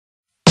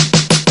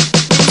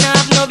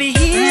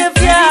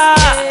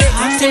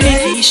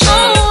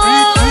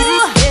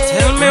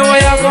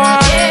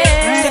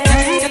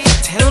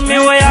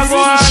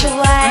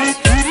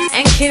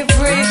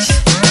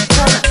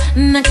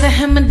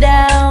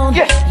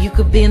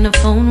be on the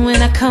phone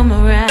when I come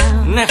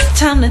around.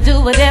 Time to do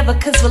whatever,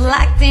 cause we're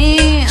locked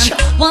in.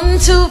 1,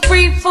 2,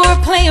 3, 4,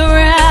 play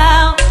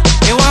around.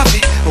 You want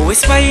to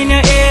whisper in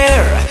your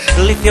ear,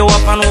 lift you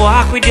up and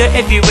walk with you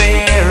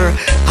everywhere.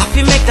 Have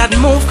to make that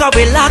move cause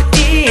we locked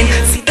in.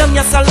 Sit down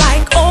just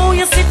like, oh,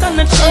 you sit on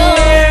the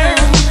chair.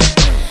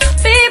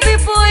 Baby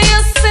boy,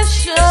 you're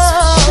special.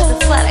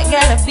 That's why I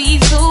gotta be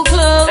so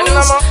close.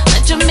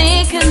 That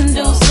Jamaican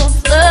do, so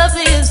love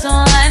is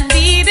all I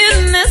need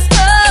in this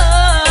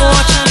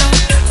world.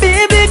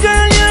 Baby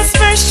girl, you're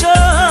special.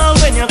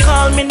 When you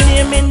call me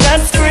name in that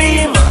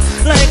scream,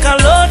 like a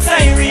low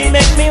siren,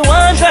 make me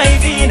want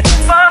drive in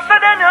faster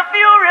than a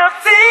furious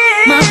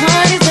scene. My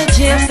heart is a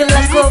jail, feel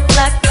like go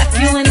black, like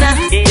you and I.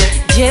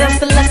 Jail,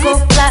 feel like go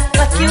black,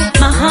 like you.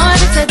 My heart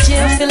is a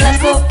jail, feel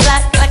like go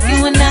black, like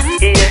you and I.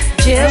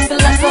 Jail,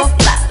 feel like go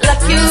black,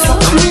 like you. So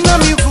come in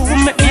on me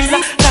room, make me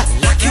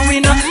lock you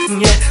in a.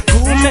 Yeah,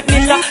 room, make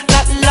me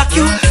lock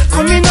you.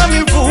 Come in on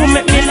me room,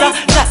 make me lock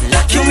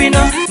you in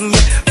a.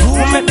 Yeah,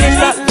 room, make me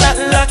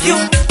lock you.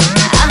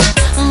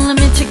 Let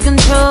me take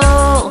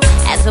control.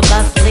 As a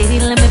boss lady,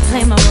 let me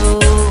play my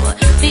role.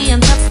 Be on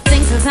top of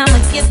things, cause I'ma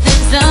get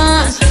this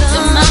done. So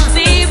my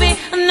baby,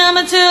 and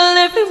I'ma tell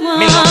everyone.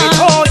 Me love it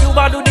all, you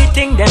a do the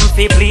thing, them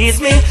fi please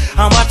me.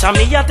 And watch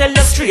me, I tell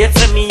you straight,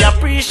 say me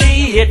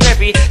appreciate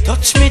every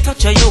touch me,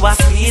 touch you, you a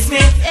squeeze me.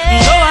 You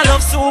know I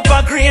love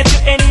super great,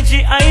 your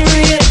energy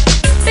irate.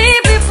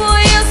 Baby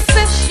boy, you're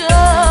special.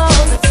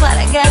 That's why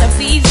I gotta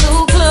be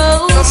so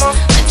close.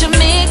 That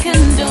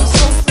Jamaican do,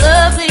 so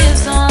love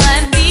is all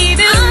I need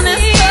in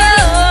this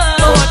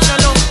world.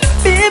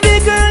 Baby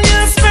girl,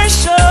 you're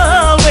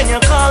special. When you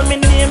call me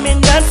name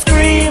in that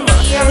scream,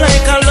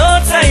 like a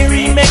low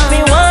siren, make me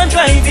want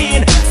drive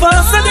in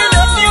faster than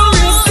a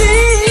furious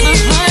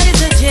scene. My heart is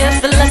a jail,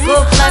 feel like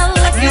go black,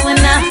 like you and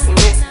I.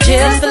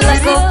 Jail, feel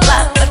like go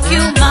black, like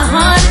you. My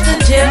heart is a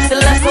jail, feel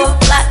like go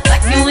black,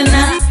 like you and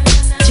I.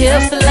 Jail,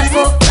 feel like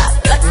go black,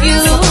 like you.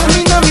 So come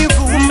in on me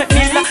room, make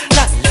me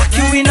lock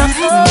you in a.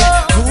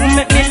 Yeah, room,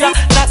 make me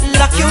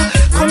lock you.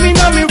 Come in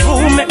on me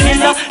room, make me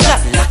lock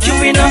you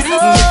in a.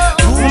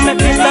 Yeah, room,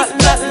 make me lock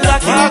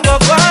you. Go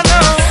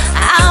now.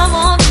 I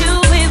want you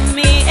with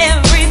me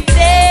every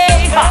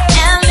day,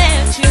 and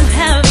let you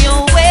have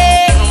your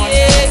way.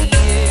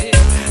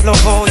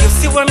 Love how you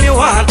see when me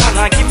want,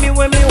 and give me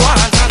when me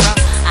want,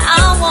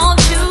 I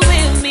want you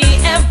with me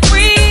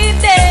every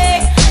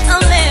day,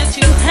 and let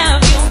you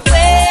have your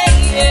way.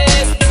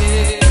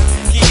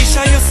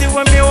 Keisha, you see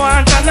when me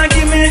want, and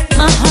give me.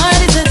 My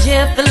heart is a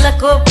jail, feel like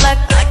go black,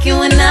 like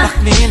you and I.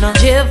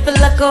 Jail, feel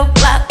like go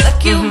black,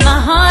 like you. My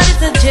heart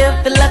is a jail,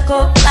 feel like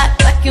go black,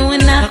 like you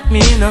and I.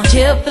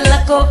 Jail, feel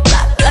like go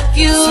black, like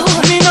you. So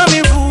come in on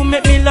me room,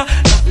 make me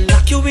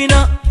lock you in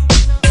a.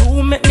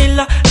 Room, make me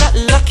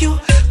lock you.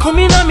 Come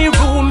in on me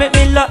room, make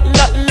me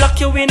lock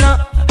you in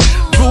a.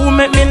 Room,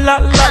 make me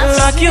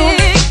lock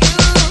you.